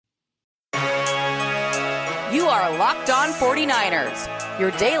You are Locked On 49ers,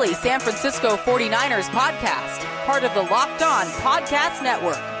 your daily San Francisco 49ers podcast, part of the Locked On Podcast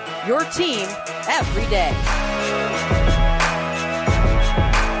Network, your team every day.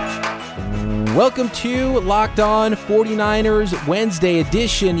 Welcome to Locked On 49ers Wednesday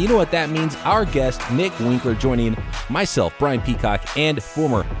edition. You know what that means. Our guest, Nick Winkler, joining myself, Brian Peacock, and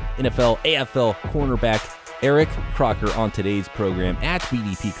former NFL, AFL cornerback Eric Crocker on today's program at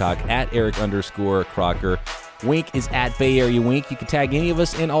BD Peacock, at Eric_Crocker. Wink is at Bay Area Wink. You can tag any of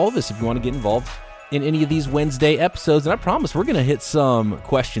us and all of us if you want to get involved in any of these Wednesday episodes. And I promise we're going to hit some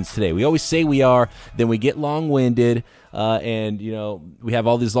questions today. We always say we are, then we get long-winded, and, you know, we have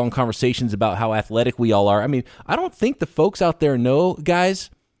all these long conversations about how athletic we all are. I mean, I don't think the folks out there know, guys,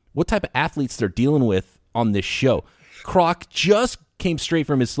 what type of athletes they're dealing with on this show. Croc just came straight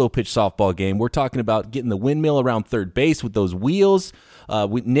from his slow pitch softball game. We're talking about getting the windmill around third base with those wheels.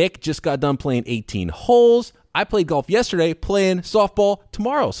 Nick just got done playing 18 holes. I played golf yesterday, playing softball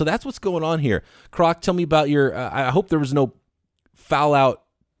tomorrow. So that's what's going on here. Croc, tell me about your, I hope there was no foul out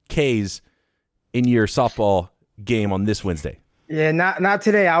Ks in your softball game on this Wednesday. Yeah, not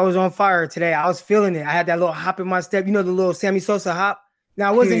today. I was on fire today. I was feeling it. I had that little hop in my step. You know, the little Sammy Sosa hop?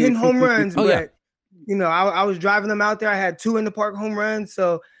 Now, I wasn't hitting home runs, but, you know, I was driving them out there. I had 2 in the park home runs.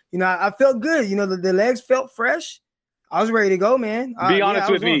 So, you know, I felt good. You know, the legs felt fresh. I was ready to go, man. Be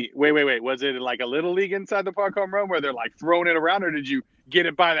honest with me. Wait. Was it like a little league inside the park home run where they're like throwing it around, or did you get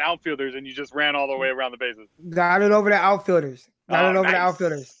it by the outfielders and you just ran all the way around the bases? Got it over the outfielders. The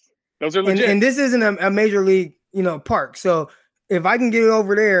outfielders. Those are legit. And this isn't a major league, you know, park. So if I can get it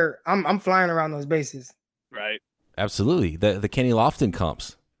over there, I'm flying around those bases. Right. Absolutely. The Kenny Lofton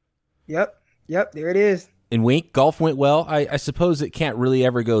comps. Yep. There it is. And Wink, golf went well. I suppose it can't really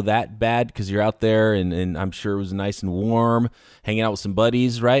ever go that bad because you're out there, and I'm sure it was nice and warm, hanging out with some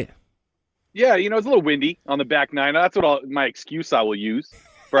buddies, right? Yeah, you know, it's a little windy on the back nine. That's what my excuse I will use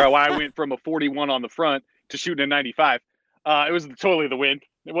for why I went from a 41 on the front to shooting a 95. It was totally the wind.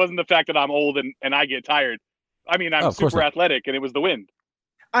 It wasn't the fact that I'm old and I get tired. I mean, I'm super athletic, and it was the wind.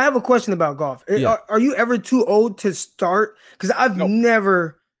 I have a question about golf. Yeah. Are you ever too old to start? Because I've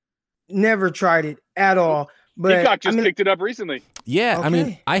never tried it at all. But Peacock just picked it up recently. Yeah, okay. I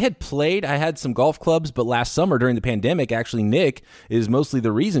mean, I had some golf clubs, but last summer during the pandemic, actually Nick is mostly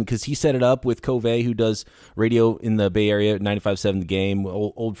the reason because he set it up with Covey, who does radio in the Bay Area, 95.7 The Game,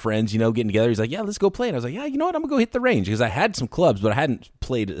 old friends, you know, getting together. He's like, yeah, let's go play. And I was like, yeah, you know what, I'm going to go hit the range because I had some clubs, but I hadn't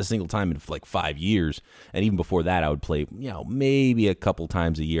played a single time in like 5 years. And even before that, I would play, you know, maybe a couple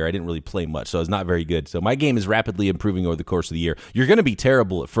times a year. I didn't really play much, so I was not very good. So my game is rapidly improving over the course of the year. You're going to be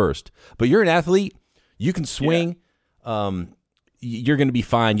terrible at first, but you're an athlete. You can swing. Yeah. You're going to be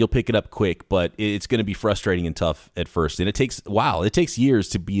fine. You'll pick it up quick, but it's going to be frustrating and tough at first. And it takes years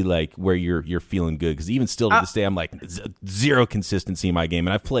to be like where you're feeling good. Because even still to this day, I'm like zero consistency in my game.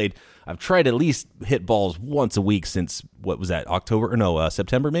 And I've tried to at least hit balls once a week since, what was that,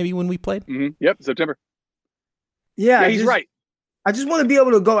 September maybe when we played? Mm-hmm. Yep, September. Yeah, he's right. I just want to be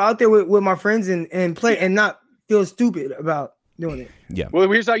able to go out there with my friends and play and not feel stupid about doing it. Yeah. Well,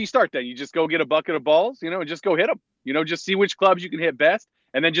 here's how you start then. You just go get a bucket of balls, you know, and just go hit them. You know, just see which clubs you can hit best,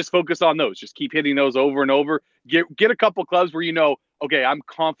 and then just focus on those. Just keep hitting those over and over. Get a couple clubs where you know, okay, I'm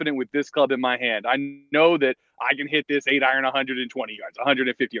confident with this club in my hand. I know that I can hit this 8-iron 120 yards,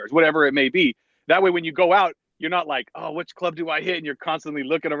 150 yards, whatever it may be. That way, when you go out, you're not like, oh, which club do I hit? And you're constantly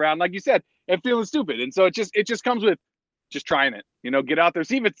looking around, like you said, and feeling stupid. And so it just comes with just trying it. You know, get out there,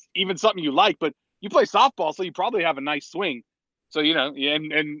 see if it's even something you like. But you play softball, so you probably have a nice swing. So, you know,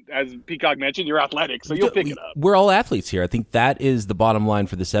 and as Peacock mentioned, you're athletic, so you'll pick it up. We're all athletes here. I think that is the bottom line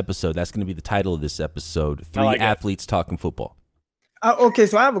for this episode. That's going to be the title of this episode, Three Athletes Talking Football. Okay,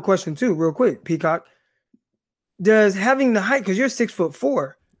 so I have a question, too, real quick, Peacock. Does having the height, because you're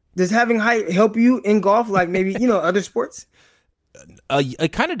 6'4", does having height help you in golf, like maybe, you know, other sports?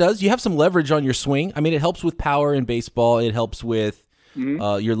 It kind of does. You have some leverage on your swing. I mean, it helps with power in baseball. It helps with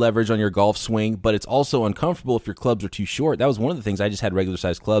your leverage on your golf swing, but it's also uncomfortable if your clubs are too short. That was one of the things. I just had regular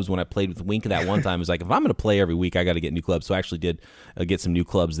sized clubs when I played with Winky that one time. It was like, if I'm going to play every week, I got to get new clubs. So I actually did get some new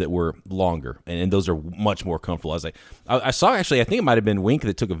clubs that were longer, and those are much more comfortable. I was like, I saw actually, I think it might have been Wink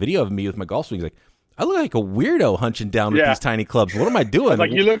that took a video of me with my golf swing. He's like, I look like a weirdo hunching down with these tiny clubs. What am I doing?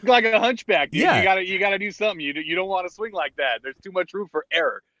 Like, you look like a hunchback, dude. Yeah. You gotta do something. You don't want to swing like that. There's too much room for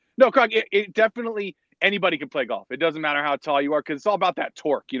error. No, Croc, it definitely, anybody can play golf. It doesn't matter how tall you are, because it's all about that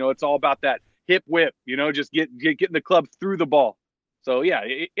torque. You know, it's all about that hip whip. You know, just getting the club through the ball. So yeah,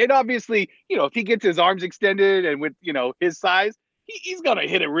 it obviously, you know, if he gets his arms extended and with, you know, his size, he's gonna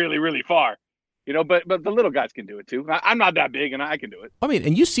hit it really, really far. but the little guys can do it too. I'm not that big, and I can do it. I mean,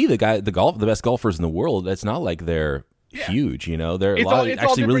 and you see the best golfers in the world. It's not like they're huge. They're a lot of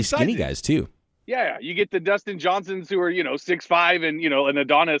actually really skinny guys too. Yeah, you get the Dustin Johnsons who are 6'5" and an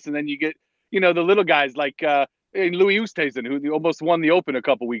Adonis, and then you get the little guys like Louis Oosthuizen, who almost won the Open a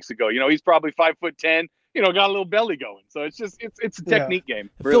couple weeks ago. He's probably 5'10". Got a little belly going. So it's a technique game.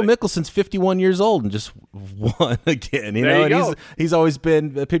 Really. Phil Mickelson's 51 years old and just won again. And he's always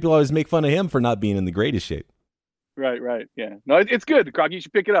been. People always make fun of him for not being in the greatest shape. Right. Yeah. No, it's good, Croc. You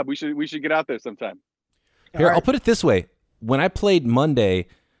should pick it up. We should get out there sometime. Here, I'll put it this way: when I played Monday,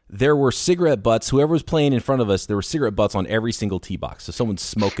 there were cigarette butts. Whoever was playing in front of us, there were cigarette butts on every single tee box. So someone's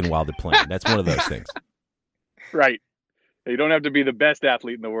smoking while they're playing. That's one of those things. Right. You don't have to be the best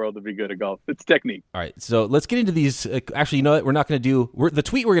athlete in the world to be good at golf. It's technique. All right, so let's get into these. Actually, you know what? We're not going to do. The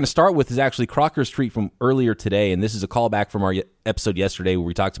tweet we're going to start with is actually Crocker's tweet from earlier today, and this is a callback from our episode yesterday where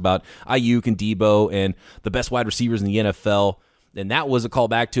we talked about Ayuk and Deebo and the best wide receivers in the NFL. And that was a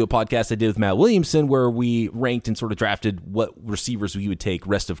callback to a podcast I did with Matt Williamson where we ranked and sort of drafted what receivers we would take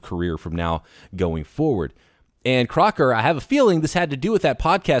rest of career from now going forward. And Crocker, I have a feeling this had to do with that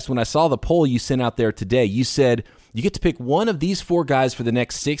podcast. When I saw the poll you sent out there today, you said you get to pick one of these 4 guys for the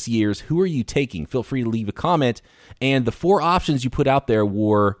next 6 years. Who are you taking? Feel free to leave a comment. And the 4 options you put out there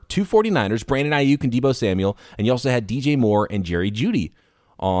were 2 49ers, Brandon Ayuk and Deebo Samuel, and you also had DJ Moore and Jerry Jeudy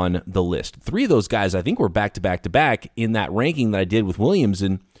on the list. 3 of those guys, I think, were back-to-back-to-back in that ranking that I did with Williams.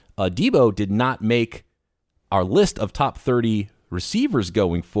 And Deebo did not make our list of top 30 receivers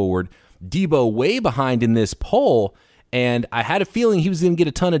going forward. Deebo way behind in this poll, and I had a feeling he was going to get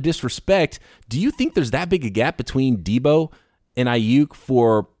a ton of disrespect. Do you think there's that big a gap between Deebo and Ayuk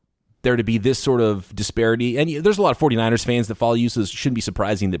for there to be this sort of disparity? And there's a lot of 49ers fans that follow you, so it shouldn't be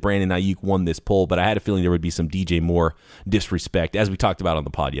surprising that Brandon Ayuk won this poll, but I had a feeling there would be some DJ Moore disrespect, as we talked about on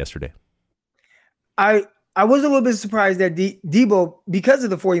the pod yesterday. I was a little bit surprised that Deebo, because of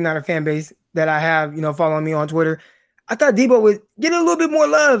the 49er fan base that I have, following me on Twitter, I thought Deebo would get a little bit more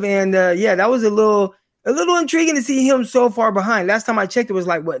love. And that was a little intriguing to see him so far behind. Last time I checked, it was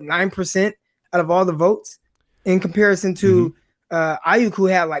 9% out of all the votes in comparison to Ayuk, who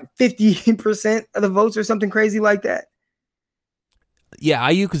had 50% of the votes or something crazy like that. Yeah,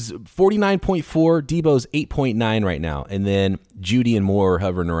 Ayuk is 49.4, Deebo's 8.9 right now. And then Jeudy and Moore are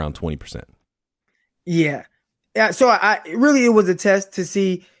hovering around 20%. Yeah. So it was a test to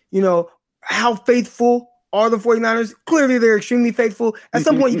see, how faithful are the 49ers. Clearly, they're extremely faithful. At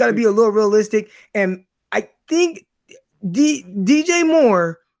some point, you got to be a little realistic. And I think DJ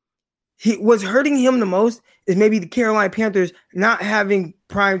Moore, what's hurting him the most is maybe the Carolina Panthers not having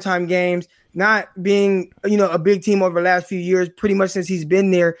primetime games, not being, a big team over the last few years. Pretty much since he's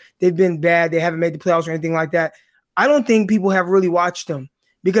been there, they've been bad. They haven't made the playoffs or anything like that. I don't think people have really watched him,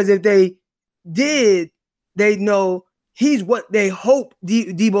 because if they did, they'd know he's what they hope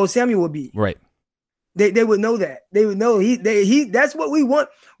Deebo Samuel would be. Right. They would know that. They would know he that's what we want.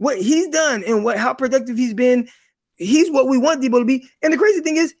 What he's done and how productive he's been. He's what we want Deebo to be. And the crazy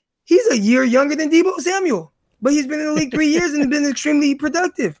thing is, he's a year younger than Deebo Samuel, but he's been in the league 3 years and been extremely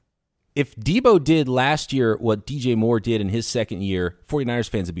productive. If Deebo did last year what DJ Moore did in his second year, 49ers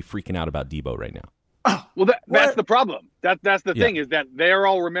fans would be freaking out about Deebo right now. Oh, well, that's the problem. That's the thing, is that they're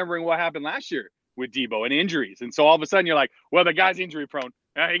all remembering what happened last year with Deebo and injuries. And so all of a sudden you're like, well, the guy's injury prone.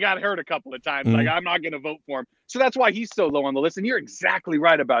 He got hurt a couple of times. I'm not going to vote for him. So that's why he's so low on the list. And you're exactly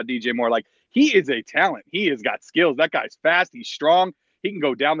right about DJ Moore. He is a talent. He has got skills. That guy's fast. He's strong. He can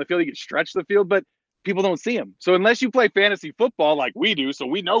go down the field. He can stretch the field, but people don't see him. So unless you play fantasy football like we do, so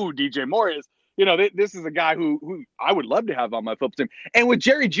we know who DJ Moore is, this is a guy who I would love to have on my football team. And with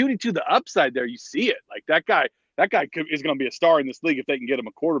Jerry Jeudy to the upside there, you see it. That guy is going to be a star in this league if they can get him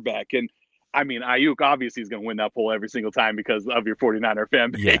a quarterback. And I mean, Ayuk obviously is going to win that poll every single time because of your 49er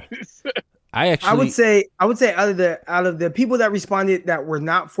fan base. Yeah. I would say out of the people that responded that were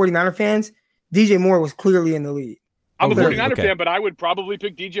not 49er fans, DJ Moore was clearly in the lead. I'm a 49er fan, but I would probably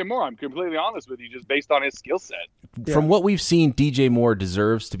pick DJ Moore. I'm completely honest with you, just based on his skill set. Yeah. From what we've seen, DJ Moore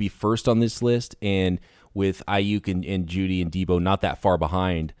deserves to be first on this list, and with Ayuk and Jeudy and Deebo not that far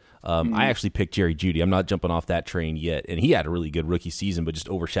behind, I actually picked Jerry Jeudy. I'm not jumping off that train yet, and he had a really good rookie season, but just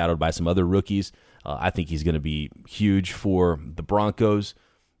overshadowed by some other rookies. I think he's going to be huge for the Broncos.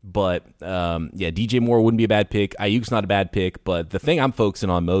 But, DJ Moore wouldn't be a bad pick. Ayuk's not a bad pick. But the thing I'm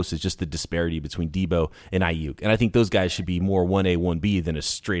focusing on most is just the disparity between Deebo and Ayuk. And I think those guys should be more 1A, 1B than a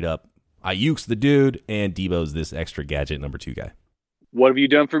straight-up Ayuk's the dude and Deebo's this extra gadget number 2 guy. What have you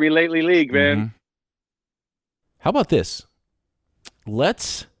done for me lately, league, man? Mm-hmm. How about this?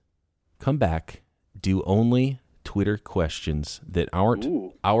 Let's come back, do only Twitter questions that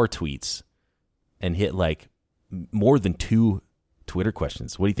aren't our tweets. and hit like more than 2 Twitter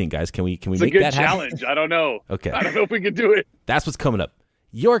questions. What do you think, guys? Can we it's make that happen? a good challenge. I don't know. Okay. I don't know if we can do it. That's what's coming up.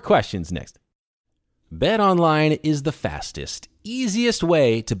 Your questions next. BetOnline is the fastest, easiest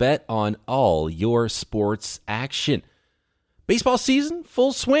way to bet on all your sports action. Baseball season,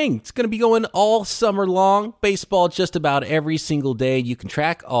 full swing. It's going to be going all summer long. Baseball just about every single day. You can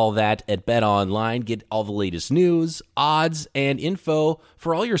track all that at BetOnline. Get all the latest news, odds, and info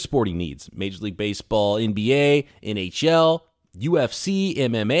for all your sporting needs. Major League Baseball, NBA, NHL, UFC,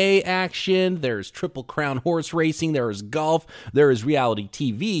 MMA action. There's Triple Crown horse racing. There is golf. There is reality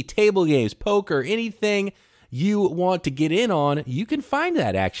TV, table games, poker, anything you want to get in on. You can find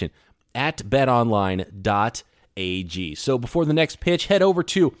that action at betonline.ag. So before the next pitch, head over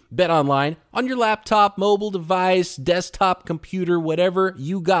to BetOnline on your laptop, mobile device, desktop, computer, whatever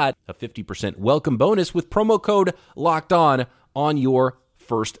you got. A 50% welcome bonus with promo code LOCKEDON on your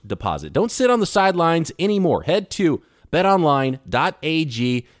first deposit. Don't sit on the sidelines anymore. Head to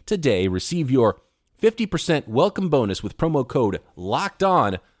betonline.ag today. Receive your 50% welcome bonus with promo code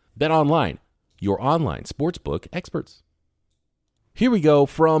LOCKEDON. BetOnline, your online sportsbook experts. Here we go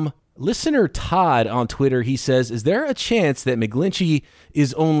from listener Todd on Twitter. He says, is there a chance that McGlinchey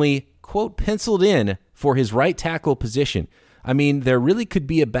is only, quote, penciled in for his right tackle position? I mean, there really could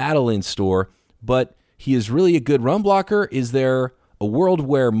be a battle in store, but he is really a good run blocker. Is there a world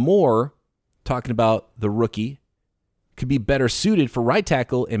where Moore, talking about the rookie, could be better suited for right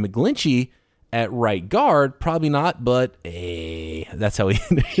tackle and McGlinchey at right guard? Probably not, but that's how he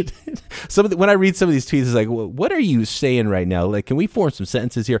ended it. When I read some of these tweets, it's like, what are you saying right now? Like, can we form some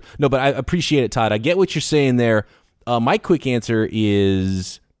sentences here? No, but I appreciate it, Todd. I get what you're saying there. My quick answer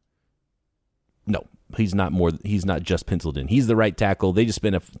is no. He's not just penciled in. He's the right tackle. They just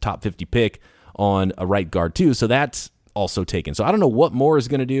spent a top 50 pick on a right guard too, so that's also taken. So I don't know what Moore is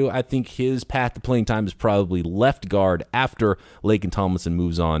going to do. I think his path to playing time is probably left guard after Laken Tomlinson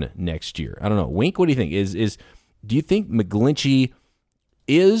moves on next year. I don't know. Wink, what do you think? Do you think McGlinchey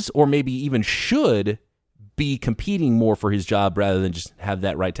is, or maybe even should, be competing more for his job rather than just have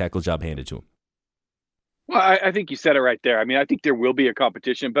that right tackle job handed to him? Well, I think you said it right there. I mean, I think there will be a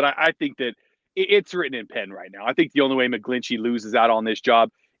competition, but I think that it's written in pen right now. I think the only way McGlinchey loses out on this job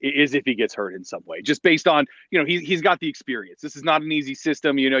is if he gets hurt in some way, just based on, he's got the experience. This is not an easy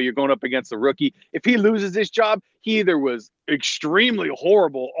system. You're going up against a rookie. If he loses this job, he either was extremely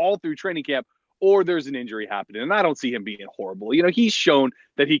horrible all through training camp, or there's an injury happening. And I don't see him being horrible. He's shown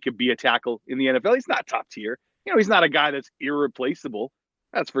that he could be a tackle in the NFL. He's not top tier. He's not a guy that's irreplaceable.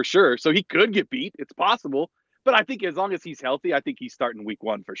 That's for sure. So he could get beat. It's possible. But I think as long as he's healthy, I think he's starting week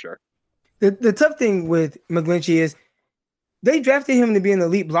 1 for sure. The tough thing with McGlinchey is they drafted him to be an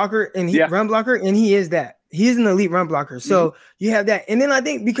elite blocker and run blocker, and he is that. He is an elite run blocker. So you have that. And then I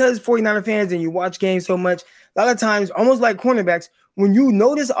think because 49er fans and you watch games so much, a lot of times, almost like cornerbacks, when you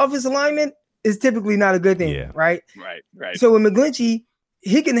notice offensive alignment, it's typically not a good thing, right? Right. So with McGlinchey,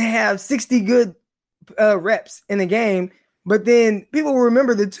 he can have 60 good reps in a game, but then people will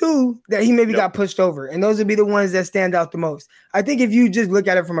remember the 2 that he maybe got pushed over, and those would be the ones that stand out the most. I think if you just look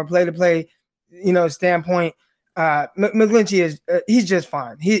at it from a play-to-play, standpoint, McGlinchey is he's just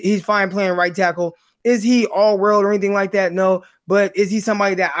fine. He's fine playing right tackle. Is he all world or anything like that? No, but is he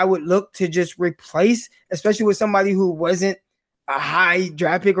somebody that I would look to just replace, especially with somebody who wasn't a high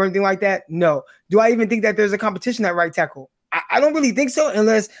draft pick or anything like that? No. Do I even think that there's a competition at right tackle? I don't really think so,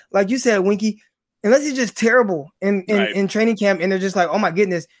 unless, like you said, Winky, unless he's just terrible in training camp and they're just like, oh my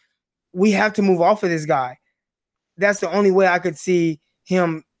goodness, we have to move off of this guy. That's the only way I could see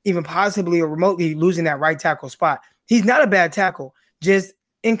him even possibly or remotely losing that right tackle spot. He's not a bad tackle, just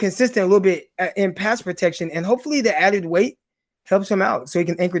inconsistent a little bit in pass protection, and hopefully the added weight helps him out so he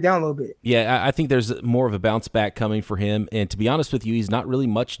can anchor down a little bit. Yeah, I think there's more of a bounce back coming for him, and to be honest with you, he's not really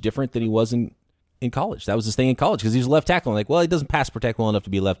much different than he was in college. That was his thing in college, because he was left tackle. Like, well, he doesn't pass protect well enough to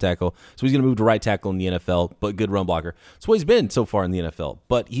be a left tackle, so he's going to move to right tackle in the NFL, but good run blocker. That's what he's been so far in the NFL.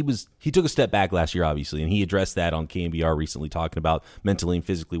 But he took a step back last year, obviously, and he addressed that on KNBR recently, talking about mentally and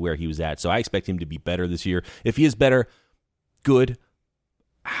physically where he was at. So I expect him to be better this year. If he is better, good.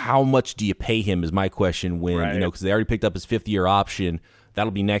 How much do you pay him is my question when, because they already picked up his 5th-year option. That'll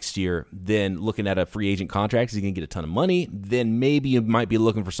be next year. Then looking at a free agent contract, is he going to get a ton of money? Then maybe you might be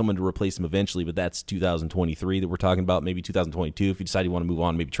looking for someone to replace him eventually, but that's 2023 that we're talking about, maybe 2022. If you decide you want to move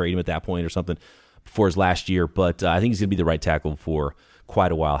on, maybe trade him at that point or something before his last year. But I think he's going to be the right tackle for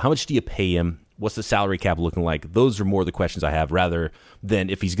quite a while. How much do you pay him? What's the salary cap looking like? Those are more the questions I have rather than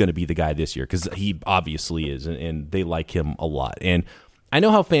if he's going to be the guy this year, because he obviously is, and they like him a lot. And I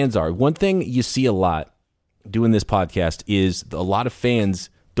know how fans are. One thing you see a lot doing this podcast is a lot of fans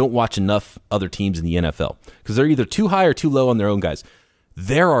don't watch enough other teams in the NFL because they're either too high or too low on their own guys.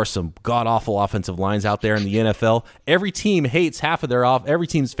 There are some god-awful offensive lines out there in the NFL. Every team hates every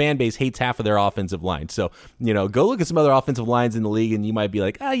team's fan base hates half of their offensive line. So, go look at some other offensive lines in the league, and you might be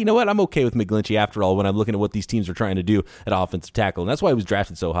like, you know what? I'm okay with McGlinchey after all when I'm looking at what these teams are trying to do at offensive tackle. And that's why he was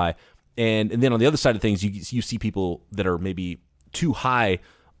drafted so high. And then on the other side of things, you see people that are maybe too high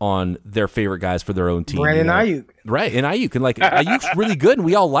on their favorite guys for their own team. Brandon Ayuk. Right, and Ayuk. And Ayuk's really good, and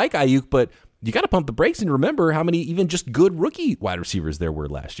we all like Ayuk, but you got to pump the brakes and remember how many even just good rookie wide receivers there were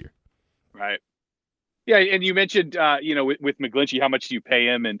last year. Right. Yeah, and you mentioned, with McGlinchey, how much do you pay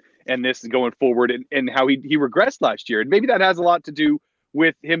him and this going forward and how he regressed last year. And maybe that has a lot to do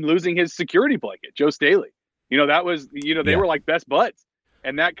with him losing his security blanket, Joe Staley. That was, they were like best buds.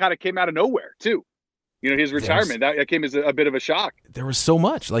 And that kind of came out of nowhere, too. His retirement, that came as a bit of a shock. There was so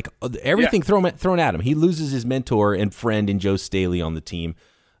much, like everything thrown at him. He loses his mentor and friend in Joe Staley on the team.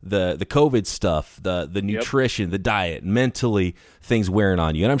 The COVID stuff, the nutrition, the diet, mentally things wearing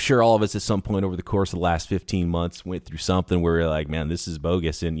on you. And I'm sure all of us at some point over the course of the last 15 months went through something where we're like, man, this is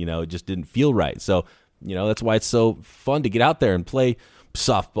bogus. And, it just didn't feel right. So, that's why it's so fun to get out there and play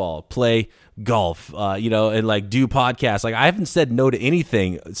softball, play golf, and like do podcasts. Like I haven't said no to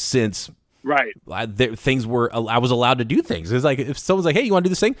anything since I was allowed to do things. It's like if someone's like, hey, you want to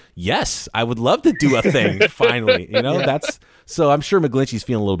do this thing? Yes, I would love to do a thing finally. So I'm sure McGlinchey's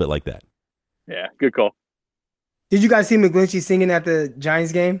feeling a little bit like that. Yeah, good call. Did you guys see McGlinchey singing at the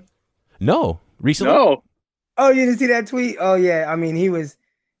Giants game? No. Recently? No. Oh, you didn't see that tweet? Oh yeah. I mean, he was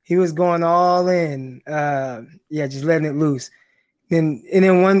going all in. Just letting it loose. And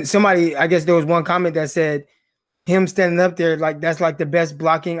then somebody, I guess there was one comment that said him standing up there, like that's like the best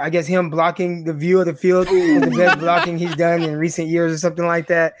blocking. I guess him blocking the view of the field is the best blocking he's done in recent years or something like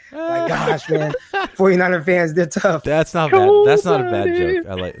that. My gosh, man. 49er fans, they're tough. That's not bad. That's not a bad joke.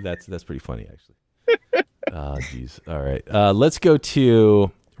 I like that's pretty funny actually. Oh, geez. All right. Let's go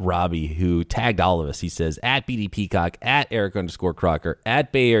to Robbie, who tagged all of us. He says, at BD Peacock, at Eric_Crocker,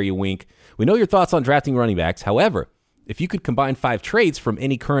 at Bay Area Wink. We know your thoughts on drafting running backs. However, if you could combine 5 traits from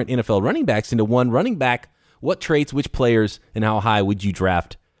any current NFL running backs into one running back, what traits, which players, and how high would you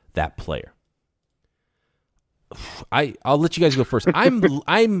draft that player? I'll let you guys go first.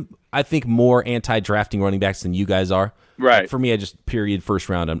 I think more anti-drafting running backs than you guys are. Right. For me, I just first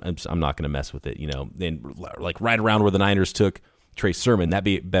round. I'm not going to mess with it. Then like right around where the Niners took Trey Sermon,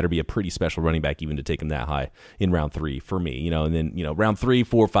 better be a pretty special running back even to take him that high in round 3 for me. And then round 3,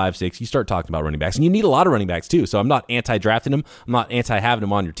 4, 5, 6, you start talking about running backs, and you need a lot of running backs too. So I'm not anti-drafting him. I'm not anti-having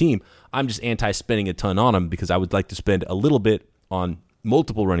him on your team. I'm just anti-spending a ton on him because I would like to spend a little bit on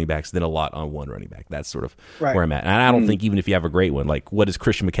multiple running backs than a lot on one running back. That's sort of where I'm at. And I don't think even if you have a great one, like what has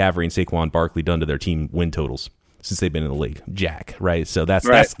Christian McCaffrey and Saquon Barkley done to their team win totals since they've been in the league? Jack, right? So that's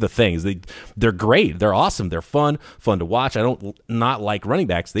the thing. They're great. They're awesome. They're fun to watch. I don't not like running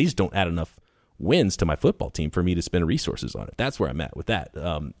backs. They just don't add enough wins to my football team for me to spend resources on it. That's where I'm at with that.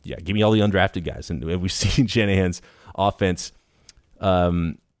 Give me all the undrafted guys. And we've seen Shanahan's offense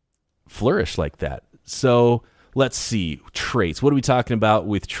flourish like that. So let's see. Traits. What are we talking about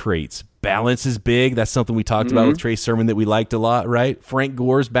with traits? Balance is big. That's something we talked about with Trey Sermon that we liked a lot, right? Frank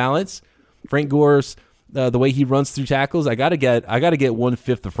Gore's balance. Frank Gore's the way he runs through tackles. I gotta get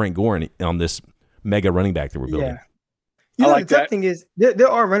 1/5 of Frank Gore on this mega running back that we're building. Yeah. The tough thing is there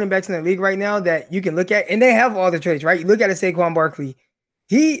are running backs in the league right now that you can look at, and they have all the traits, right? You look at a Saquon Barkley.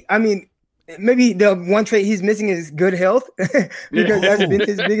 Maybe the one trait he's missing is good health because that's been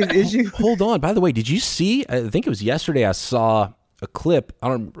his biggest issue. Hold on. By the way, did you see, I think it was yesterday, I saw a clip. I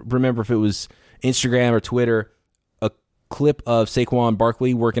don't remember if it was Instagram or Twitter, a clip of Saquon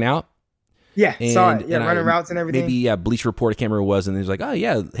Barkley working out. Yeah, saw it. Yeah, running routes and everything. Maybe Bleacher Report, I can't remember what it was, and he was like, oh,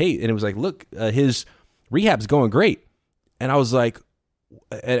 yeah, hey. And it was like, look, his rehab's going great. And I was like,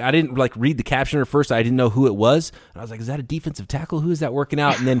 I didn't read the caption at first. I didn't know who it was. And I was like, is that a defensive tackle? Who is that working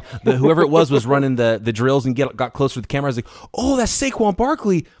out? And then whoever it was running the drills and got closer to the camera. I was like, oh, that's Saquon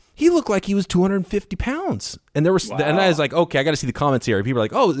Barkley. He looked like he was 250 pounds. And there was, and I was like, okay, I got to see the comments here. People were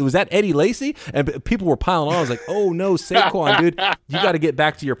like, oh, was that Eddie Lacy? And people were piling on. I was like, oh no, Saquon, dude, you got to get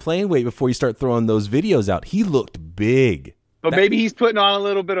back to your playing weight before you start throwing those videos out. He looked big. But maybe he's putting on a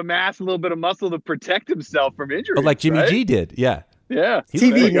little bit of mass, a little bit of muscle to protect himself from injury. Like Jimmy G did. Yeah. Yeah.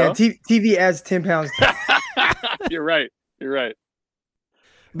 TV adds 10 pounds. You're right.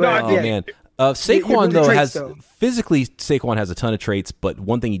 But, man. Saquon, physically, Saquon has a ton of traits, but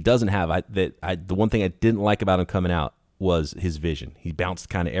one thing he doesn't have, the one thing I didn't like about him coming out was his vision. He bounced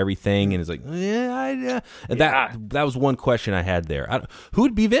kind of everything, and it's like, that was one question I had there. Who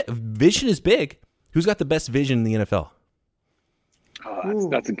would be vision is big. Who's got the best vision in the NFL? Oh,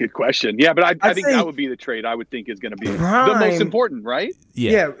 that's a good question. Yeah, but I think that would be the trade I would think is going to be the most important, right?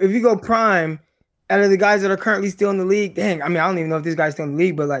 Yeah. If you go prime, out of the guys that are currently still in the league, dang, I mean, I don't even know if this guy's still in the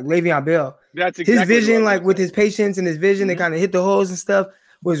league, but like Le'Veon Bell, that's exactly his vision, like with his patience and his vision, they kind of hit the holes and stuff,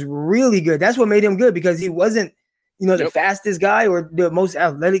 was really good. That's what made him good, because he wasn't, the fastest guy or the most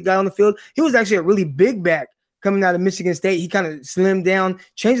athletic guy on the field. He was actually a really big back coming out of Michigan State. He kind of slimmed down,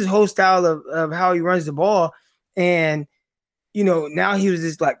 changed his whole style of how he runs the ball. And, now he was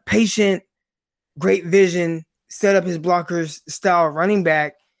this like patient, great vision, set up his blockers style running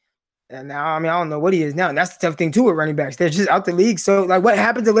back. And now, I mean, I don't know what he is now. And that's the tough thing too with running backs. They're just out the league. So like what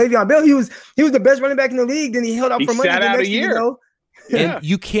happened to Le'Veon Bell? He was the best running back in the league. Then he held out for money. Sat out a year. And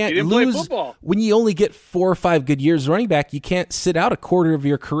you can't lose when you only get 4 or 5 good years running back. You can't sit out a quarter of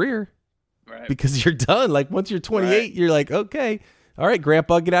your career because you're done. Like once you're 28, you're like, okay, all right,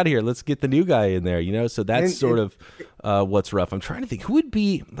 Grandpa, get out of here. Let's get the new guy in there. So that's sort of what's rough. I'm trying to think who would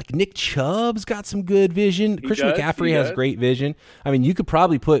be like Nick Chubb's got some good vision. Christian McCaffrey has great vision. I mean, you could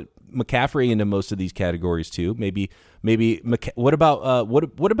probably put McCaffrey into most of these categories too. Maybe. What about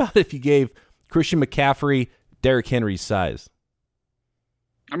what about if you gave Christian McCaffrey Derrick Henry's size?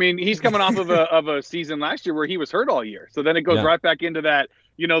 I mean, he's coming off of a season last year where he was hurt all year. So then it goes right back into that,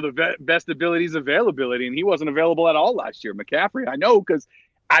 the best abilities availability, and he wasn't available at all last year. McCaffrey, I know, because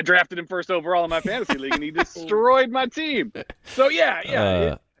I drafted him first overall in my fantasy league, and he destroyed my team. So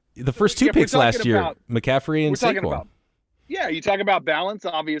the first 2 picks last year, McCaffrey and Saquon. Yeah, you talk about balance.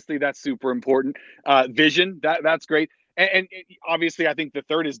 Obviously, that's super important. Vision, that's great. And obviously, I think the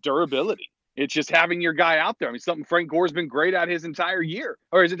third is durability. It's just having your guy out there. I mean, something Frank Gore's been great at his entire year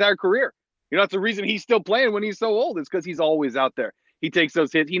or his entire career. That's the reason he's still playing when he's so old. It's because he's always out there. He takes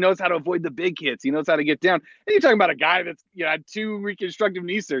those hits. He knows how to avoid the big hits. He knows how to get down. And you're talking about a guy that's had 2 reconstructive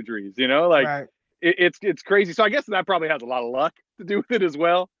knee surgeries. It's crazy. So I guess that probably has a lot of luck to do with it as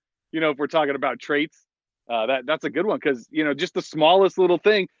well. If we're talking about traits. That's a good one because, just the smallest little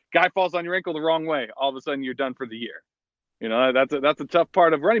thing, guy falls on your ankle the wrong way. All of a sudden you're done for the year. That's a tough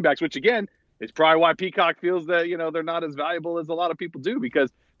part of running backs, which again, is probably why Peacock feels that, they're not as valuable as a lot of people do because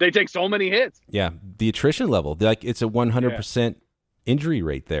they take so many hits. Yeah. The attrition level, like it's a 100% injury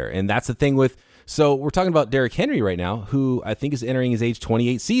rate there. And that's the thing so we're talking about Derrick Henry right now, who I think is entering his age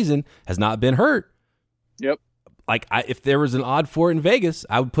 28 season, has not been hurt. Yep. Like if there was an odd for it in Vegas,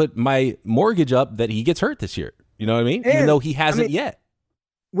 I would put my mortgage up that he gets hurt this year. You know what I mean? Even though he hasn't yet.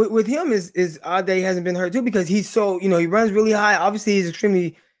 With him is odd that he hasn't been hurt too, because he's so, he runs really high. Obviously he's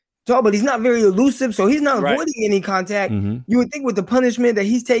extremely tall, but he's not very elusive. So he's not avoiding any contact. Mm-hmm. You would think with the punishment that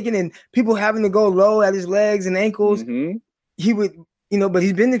he's taking and people having to go low at his legs and ankles, he would, but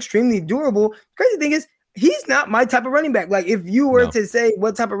he's been extremely durable. Crazy thing is, he's not my type of running back. Like if you were to say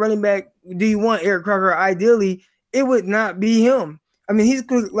what type of running back do you want, Eric Crocker, ideally, it would not be him. I mean, he's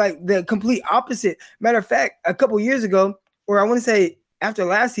like the complete opposite. Matter of fact, a couple years ago, or I want to say after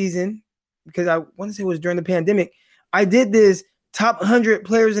last season, because I want to say it was during the pandemic, I did this top 100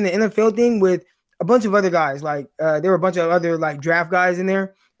 players in the NFL thing with a bunch of other guys. Like there were a bunch of other like draft guys in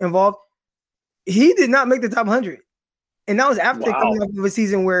there involved. He did not make the top 100. And that was after coming off of a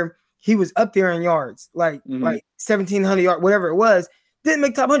season where he was up there in yards, like 1,700 yards, whatever it was, didn't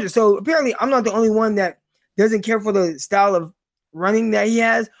make top 100. So apparently I'm not the only one that doesn't care for the style of running that he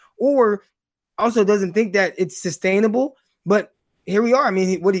has, or also doesn't think that it's sustainable. But here we are. I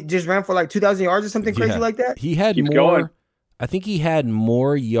mean, he just ran for like 2,000 yards or something crazy like that? He had more. Going. I think he had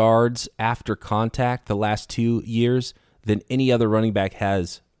more yards after contact the last 2 years than any other running back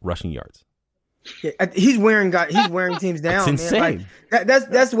has rushing yards. Yeah, he's wearing teams down. That's insane. Like,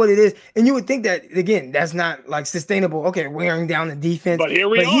 that's what it is. And you would think that, again, that's not like sustainable. Okay, wearing down the defense. But here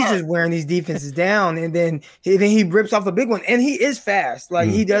we are. He's just wearing these defenses down, and then he rips off a big one. And he is fast. Like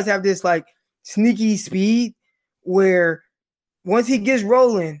he does have this like sneaky speed where once he gets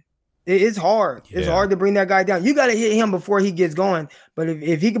rolling, it's hard. Yeah. It's hard to bring that guy down. You got to hit him before he gets going. But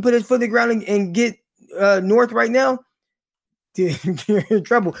if he can put his foot in the ground and get north right now, you're in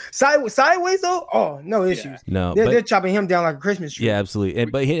trouble. Sideways though, no issues. No, they're chopping him down like a Christmas tree. Yeah, absolutely.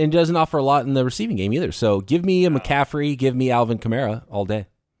 But he doesn't offer a lot in the receiving game either. So give me a McCaffrey, give me Alvin Kamara all day.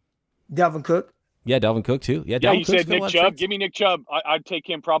 Dalvin Cook. Yeah, Dalvin Cook too. Yeah, you said Nick Chubb. Give me Nick Chubb. I'd take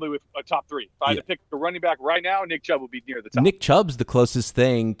him probably with a top 3. If I had to pick a running back right now, Nick Chubb would be near the top. Nick Chubb's the closest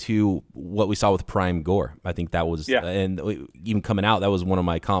thing to what we saw with Prime Gore. I think that was, and even coming out, that was one of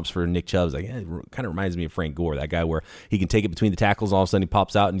my comps for Nick Chubb. Like, it kind of reminds me of Frank Gore, that guy where he can take it between the tackles, all of a sudden he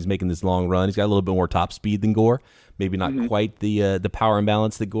pops out and he's making this long run. He's got a little bit more top speed than Gore. Maybe not quite the power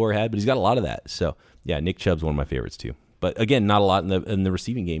imbalance that Gore had, but he's got a lot of that. So, yeah, Nick Chubb's one of my favorites too. But again, not a lot in the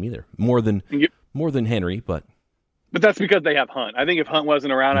receiving game either. More than Henry, but But that's because they have Hunt. I think if Hunt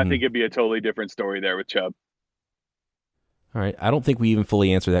wasn't around, I think it'd be a totally different story there with Chubb. All right. I don't think we even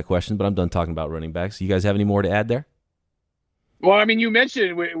fully answered that question, but I'm done talking about running backs. You guys have any more to add there? Well, I mean, you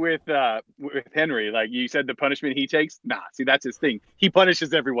mentioned with Henry, like you said, the punishment he takes. Nah, see, that's his thing. He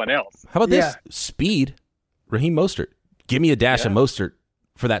punishes everyone else. How about this? Speed. Raheem Mostert. Give me a dash of Mostert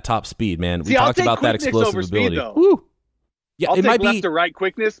for that top speed, man. We talked about that explosive ability. Woo. Yeah, I'll it take might left be to right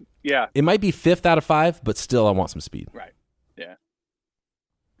quickness. Yeah. It might be 5th out of 5, but still I want some speed. Right. Yeah.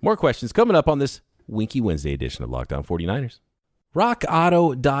 More questions coming up on this Winky Wednesday edition of Locked On 49ers.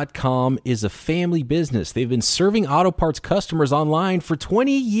 RockAuto.com is a family business. They've been serving auto parts customers online for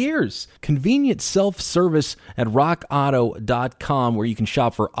 20 years. Convenient self-service at RockAuto.com, where you can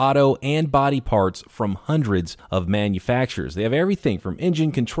shop for auto and body parts from hundreds of manufacturers. They have everything from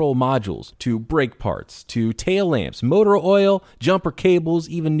engine control modules to brake parts to tail lamps, motor oil, jumper cables,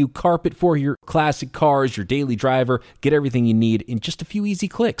 even new carpet for your classic cars, your daily driver. Get everything you need in just a few easy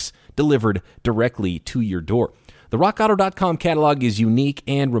clicks, delivered directly to your door. The RockAuto.com catalog is unique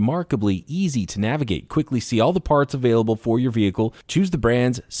and remarkably easy to navigate. Quickly see all the parts available for your vehicle, choose the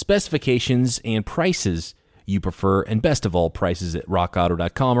brands, specifications, and prices you prefer, and best of all, prices at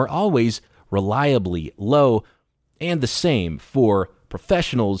RockAuto.com are always reliably low, and the same for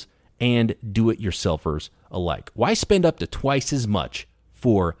professionals and do-it-yourselfers alike. Why spend up to twice as much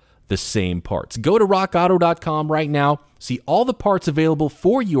for the same parts? Go to RockAuto.com right now. See all the parts available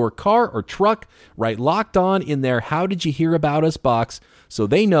for your car or truck. Write Locked On in their How Did You Hear About Us box so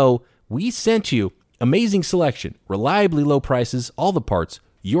they know we sent you. Amazing selection, reliably low prices, all the parts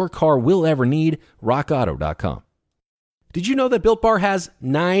your car will ever need. RockAuto.com. Did you know that Built Bar has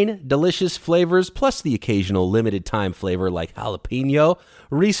 9 delicious flavors, plus the occasional limited time flavor like jalapeno?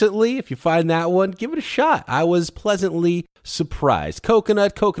 Recently, if you find that one, give it a shot. I was pleasantly surprised.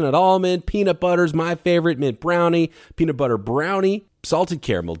 Coconut almond, peanut butter's my favorite, mint brownie, peanut butter brownie, salted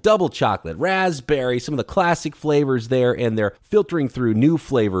caramel, double chocolate, raspberry, some of the classic flavors there, and they're filtering through new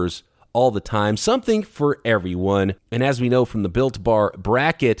flavors all the time. Something for everyone. And as we know from the Built Bar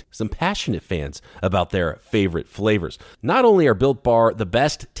bracket, some passionate fans about their favorite flavors. Not only are Built Bar the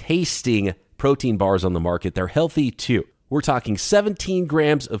best tasting protein bars on the market, they're healthy too. We're talking 17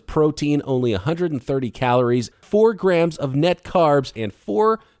 grams of protein, only 130 calories, 4 grams of net carbs, and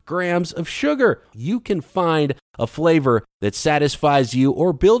 4 grams of sugar. You can find a flavor that satisfies you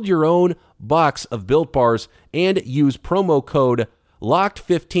or build your own box of Built Bars and use promo code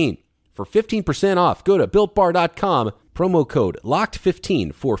LOCKED15 for 15% off. Go to BuiltBar.com, promo code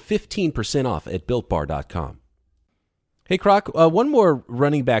LOCKED15 for 15% off at BuiltBar.com. Hey, Croc, one more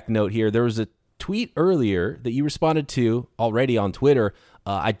running back note here. There was a tweet earlier that you responded to already on Twitter.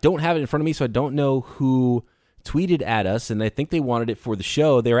 I don't have it in front of me, so I don't know who tweeted at us, and I think they wanted it for the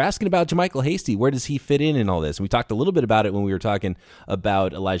show. They were asking about Jamychal Hasty. Where does he fit in all this? And we talked a little bit about it when we were talking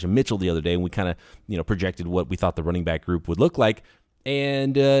about Elijah Mitchell the other day, and we kind of projected what we thought the running back group would look like.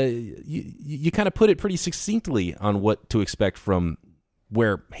 And you kind of put it pretty succinctly on what to expect from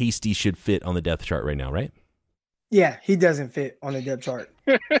where Hasty should fit on the depth chart right now, right? Yeah, he doesn't fit on the depth chart.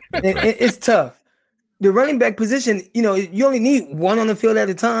 It's tough. The running back position, you only need one on the field at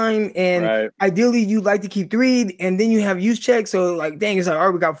a time. And Ideally, you like to keep 3, and then you have use check. So, it's like, all right,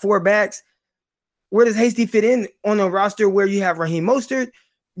 we got 4 backs. Where does Hasty fit in on a roster where you have Raheem Mostert?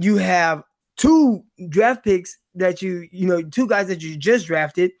 You have 2 draft picks that 2 guys that you just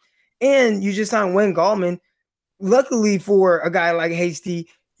drafted, and you just signed Wayne Gallman. Luckily for a guy like Hasty,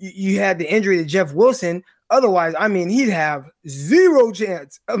 you had the injury to Jeff Wilson. Otherwise, he'd have 0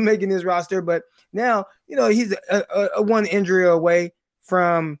 chance of making this roster. But now, he's a 1 injury away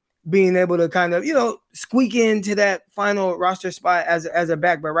from being able to kind of, squeak into that final roster spot as a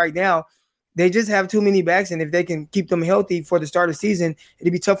back. But right now, they just have too many backs. And if they can keep them healthy for the start of the season,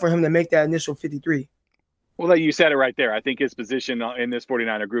 it'd be tough for him to make that initial 53. Well, you said it right there. I think his position in this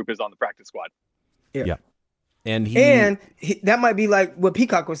 49er group is on the practice squad. Yeah. And that might be like what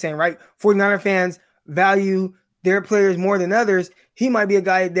Peacock was saying, right? 49er fans value their players more than others. He might be a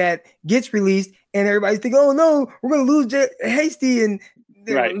guy that gets released and everybody's thinking, oh no, we're going to lose Hasty. And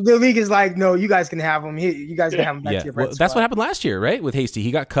the league is like, no, you guys can have him. You guys can have him back to your practice That's squad. what happened last year, right? With Hasty.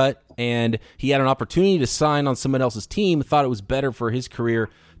 He got cut and he had an opportunity to sign on someone else's team, thought it was better for his career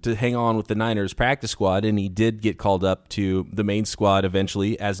to hang on with the Niners practice squad, and he did get called up to the main squad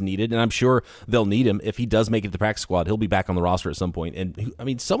eventually as needed, and I'm sure they'll need him. If he does make it to the practice squad, he'll be back on the roster at some point. And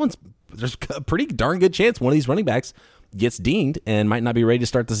there's a pretty darn good chance one of these running backs gets dinged and might not be ready to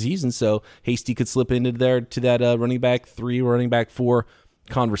start the season, so Hasty could slip into there to that running back 3, running back 4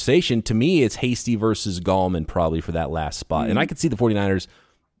 conversation. To me, it's Hasty versus Gallman probably for that last spot. And I could see the 49ers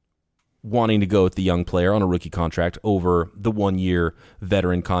wanting to go with the young player on a rookie contract over the 1-year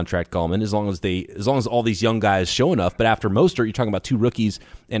veteran contract Gallman, as long as all these young guys show enough. But after Mostert, you're talking about 2 rookies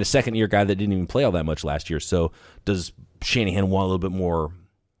and a second-year guy that didn't even play all that much last year. So does Shanahan want a little bit more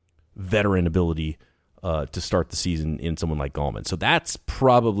veteran ability to start the season in someone like Gallman? So that's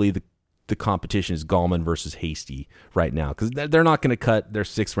probably the competition is Gallman versus Hasty right now, because they're not going to cut their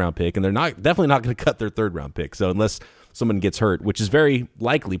 6th-round pick, and they're definitely not going to cut their 3rd-round pick. So unless someone gets hurt, which is very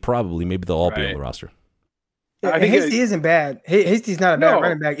likely, probably, maybe they'll all be on the roster. Yeah, I think Hasty isn't bad. Hasty's not a bad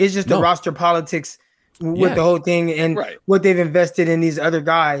running back. It's just the roster politics with the whole thing and what they've invested in these other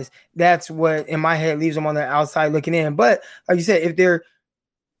guys. That's what, in my head, leaves them on the outside looking in. But like you said,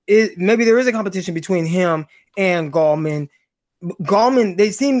 maybe there is a competition between him and Gallman. Gallman,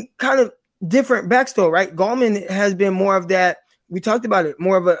 they seem kind of different backs though, right? Gallman has been more of that. We talked about it,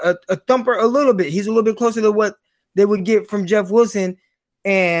 more of a thumper a little bit. He's a little bit closer to what they would get from Jeff Wilson,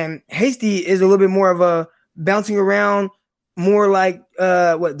 and Hasty is a little bit more of a bouncing around, more like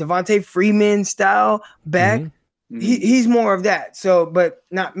Devontae Freeman style back. Mm-hmm. He's more of that. So, but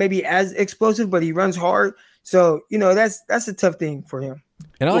not maybe as explosive, but he runs hard. So, that's a tough thing for him.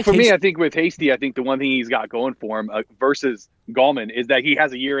 And for me, I think with Hasty, I think the one thing he's got going for him versus Gallman is that he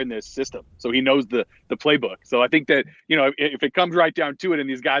has a year in this system. So he knows the playbook. So I think that, if it comes right down to it and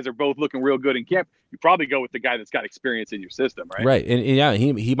these guys are both looking real good in camp, you probably go with the guy that's got experience in your system, right? Right. And yeah,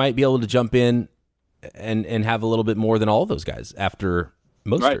 he might be able to jump in and have a little bit more than all those guys after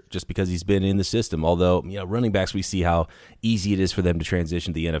Mostert, just because he's been in the system. Although, running backs, we see how easy it is for them to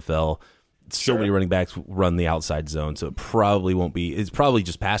transition to the NFL. So many running backs run the outside zone, so it probably won't be. It's probably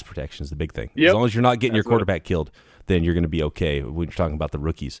just pass protection is the big thing. Yep. As long as you're not getting your quarterback killed, then you're going to be okay when you're talking about the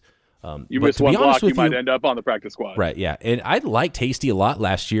rookies. You miss one block, you might end up on the practice squad. Right, yeah. And I liked Hasty a lot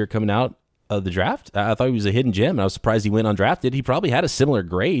last year coming out of the draft. I thought he was a hidden gem, and I was surprised he went undrafted. He probably had a similar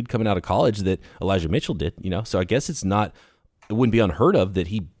grade coming out of college that Elijah Mitchell did, So I guess it wouldn't be unheard of that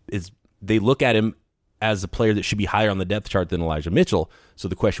they look at him as a player that should be higher on the depth chart than Elijah Mitchell. So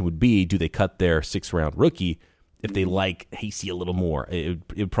the question would be, do they cut their 6th-round rookie if they like Hasty a little more? It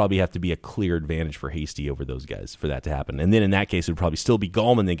would probably have to be a clear advantage for Hasty over those guys for that to happen. And then in that case, it would probably still be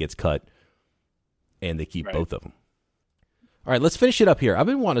Gallman that gets cut, and they keep both of them. All right, let's finish it up here. I've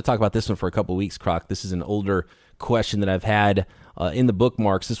been wanting to talk about this one for a couple of weeks, Croc. This is an older question that I've had in the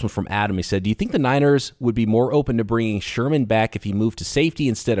bookmarks. This one from Adam. He said, do you think the Niners would be more open to bringing Sherman back if he moved to safety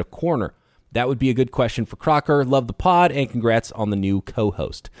instead of corner? That would be a good question for Crocker. Love the pod, and congrats on the new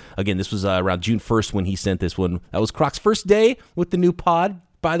co-host. Again, this was around June 1st when he sent this one. That was Croc's first day with the new pod.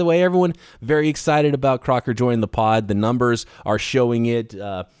 By the way, everyone very excited about Crocker joining the pod. The numbers are showing it.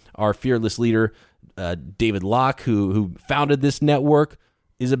 Our fearless leader, David Locke, who founded this network,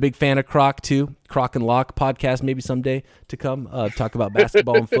 is a big fan of Croc, too. Croc and Locke podcast maybe someday to come. Talk about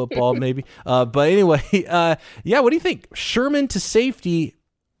basketball and football maybe. But anyway, what do you think? Sherman to safety,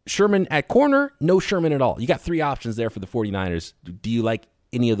 Sherman at corner, no Sherman at all. You got 3 options there for the 49ers. Do you like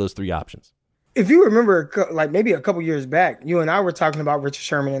any of those 3 options? If you remember, like maybe a couple years back, you and I were talking about Richard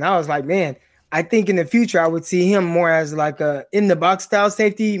Sherman, and I was like, man, I think in the future I would see him more as like a in-the-box style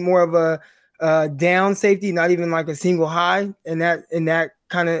safety, more of a down safety, not even like a single high in that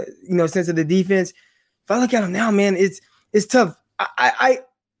kind of sense of the defense. If I look at him now, man, it's tough. I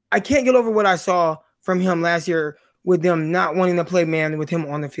can't get over what I saw from him last year with them not wanting to play man with him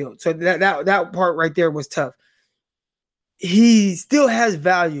on the field. So that part right there was tough. He still has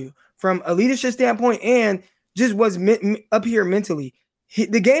value from a leadership standpoint and just was up here mentally.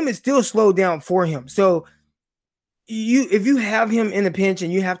 The game is still slowed down for him. So if you have him in the pinch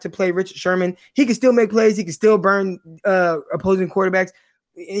and you have to play Richard Sherman, he can still make plays. He can still burn opposing quarterbacks,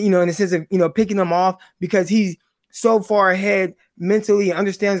 in the sense of, picking them off because he's so far ahead mentally,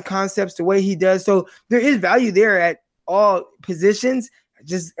 understands concepts the way he does. So there is value there at all positions.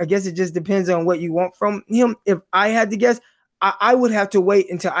 I guess it just depends on what you want from him. If I had to guess, I would have to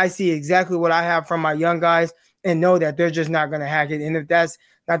wait until I see exactly what I have from my young guys and know that they're just not going to hack it. And if that's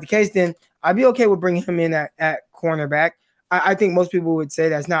not the case, then I'd be okay with bringing him in at cornerback. I think most people would say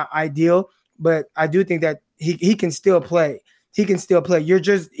that's not ideal, but I do think that he can still play. He can still play.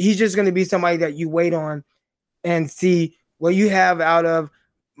 He's just going to be somebody that you wait on and see what you have out of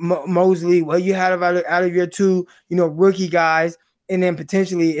Mosley, what you have out of your 2, rookie guys. And then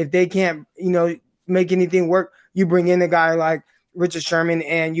potentially if they can't, make anything work, you bring in a guy like Richard Sherman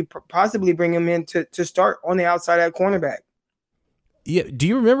and you possibly bring him in to start on the outside at cornerback. Yeah. Do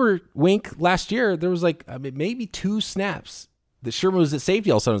you remember, Wink, last year there was maybe 2 snaps that Sherman was at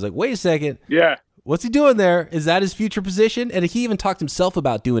safety all of a sudden. I was like, wait a second. Yeah. What's he doing there? Is that his future position? And he even talked himself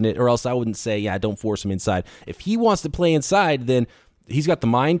about doing it, or else I wouldn't say, don't force him inside. If he wants to play inside, then He's got the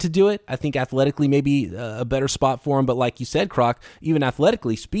mind to do it. I think athletically maybe a better spot for him. But like you said, Croc, even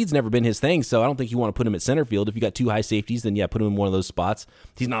athletically, speed's never been his thing. So I don't think you want to put him at center field. If you got two high safeties, then yeah, put him in one of those spots.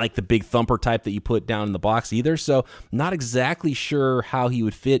 He's not like the big thumper type that you put down in the box either. So not exactly sure how he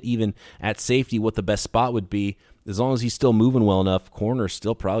would fit even at safety, what the best spot would be. As long as he's still moving well enough, corner's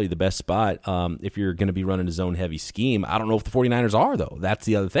still probably the best spot if you're going to be running a zone-heavy scheme. I don't know if the 49ers are, though. That's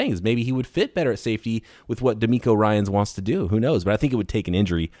the other thing, is maybe he would fit better at safety with what DeMeco Ryans wants to do. Who knows? But I think it would take an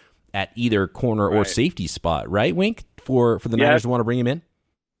injury at either corner or safety spot, right, Wink, for the Niners to want to bring him in?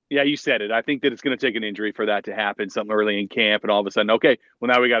 Yeah, you said it. I think that it's going to take an injury for that to happen, something early in camp, and all of a sudden, okay, well,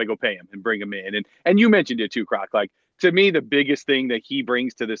 now we got to go pay him and bring him in. And you mentioned it too, Croc. Like, to me, the biggest thing that he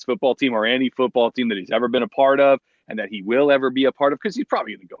brings to this football team, or any football team that he's ever been a part of, and that he will ever be a part of, because he's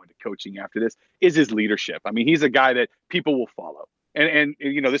probably going to go into coaching after this, is his leadership. I mean, he's a guy that people will follow. And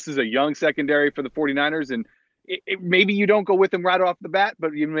this is a young secondary for the 49ers, and maybe you don't go with him right off the bat,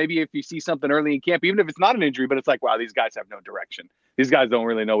 but maybe if you see something early in camp, even if it's not an injury, but it's like, wow, these guys have no direction. These guys don't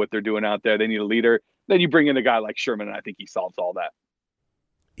really know what they're doing out there. They need a leader. Then you bring in a guy like Sherman, and I think he solves all that.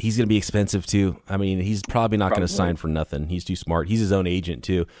 He's going to be expensive, too. I mean, he's probably not going to sign for nothing. He's too smart. He's his own agent,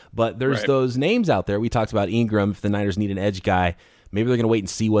 too. But there's those names out there. We talked about Ingram. If the Niners need an edge guy, maybe they're going to wait and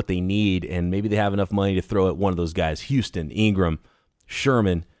see what they need, and maybe they have enough money to throw at one of those guys. Houston, Ingram,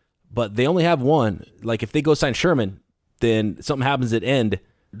 Sherman. But they only have one. Like, if they go sign Sherman, then something happens at end.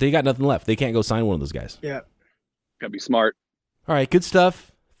 They got nothing left. They can't go sign one of those guys. Yeah. Got to be smart. All right, good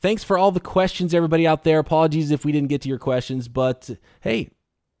stuff. Thanks for all the questions, everybody out there. Apologies if we didn't get to your questions, but hey,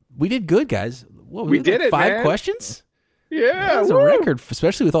 we did good, guys. What, we did like it, 5 man. Questions? Yeah. That's a record,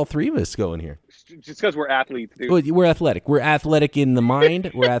 especially with all 3 of us going here. Just because we're athletes, dude. Well, we're athletic. We're athletic in the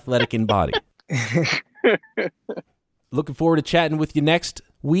mind. We're athletic in body. Looking forward to chatting with you next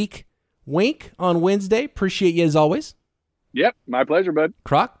week. Wink on Wednesday. Appreciate you as always. Yep, my pleasure, bud.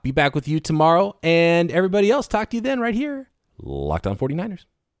 Croc, be back with you tomorrow. And everybody else, talk to you then right here. Locked On 49ers.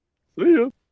 See ya.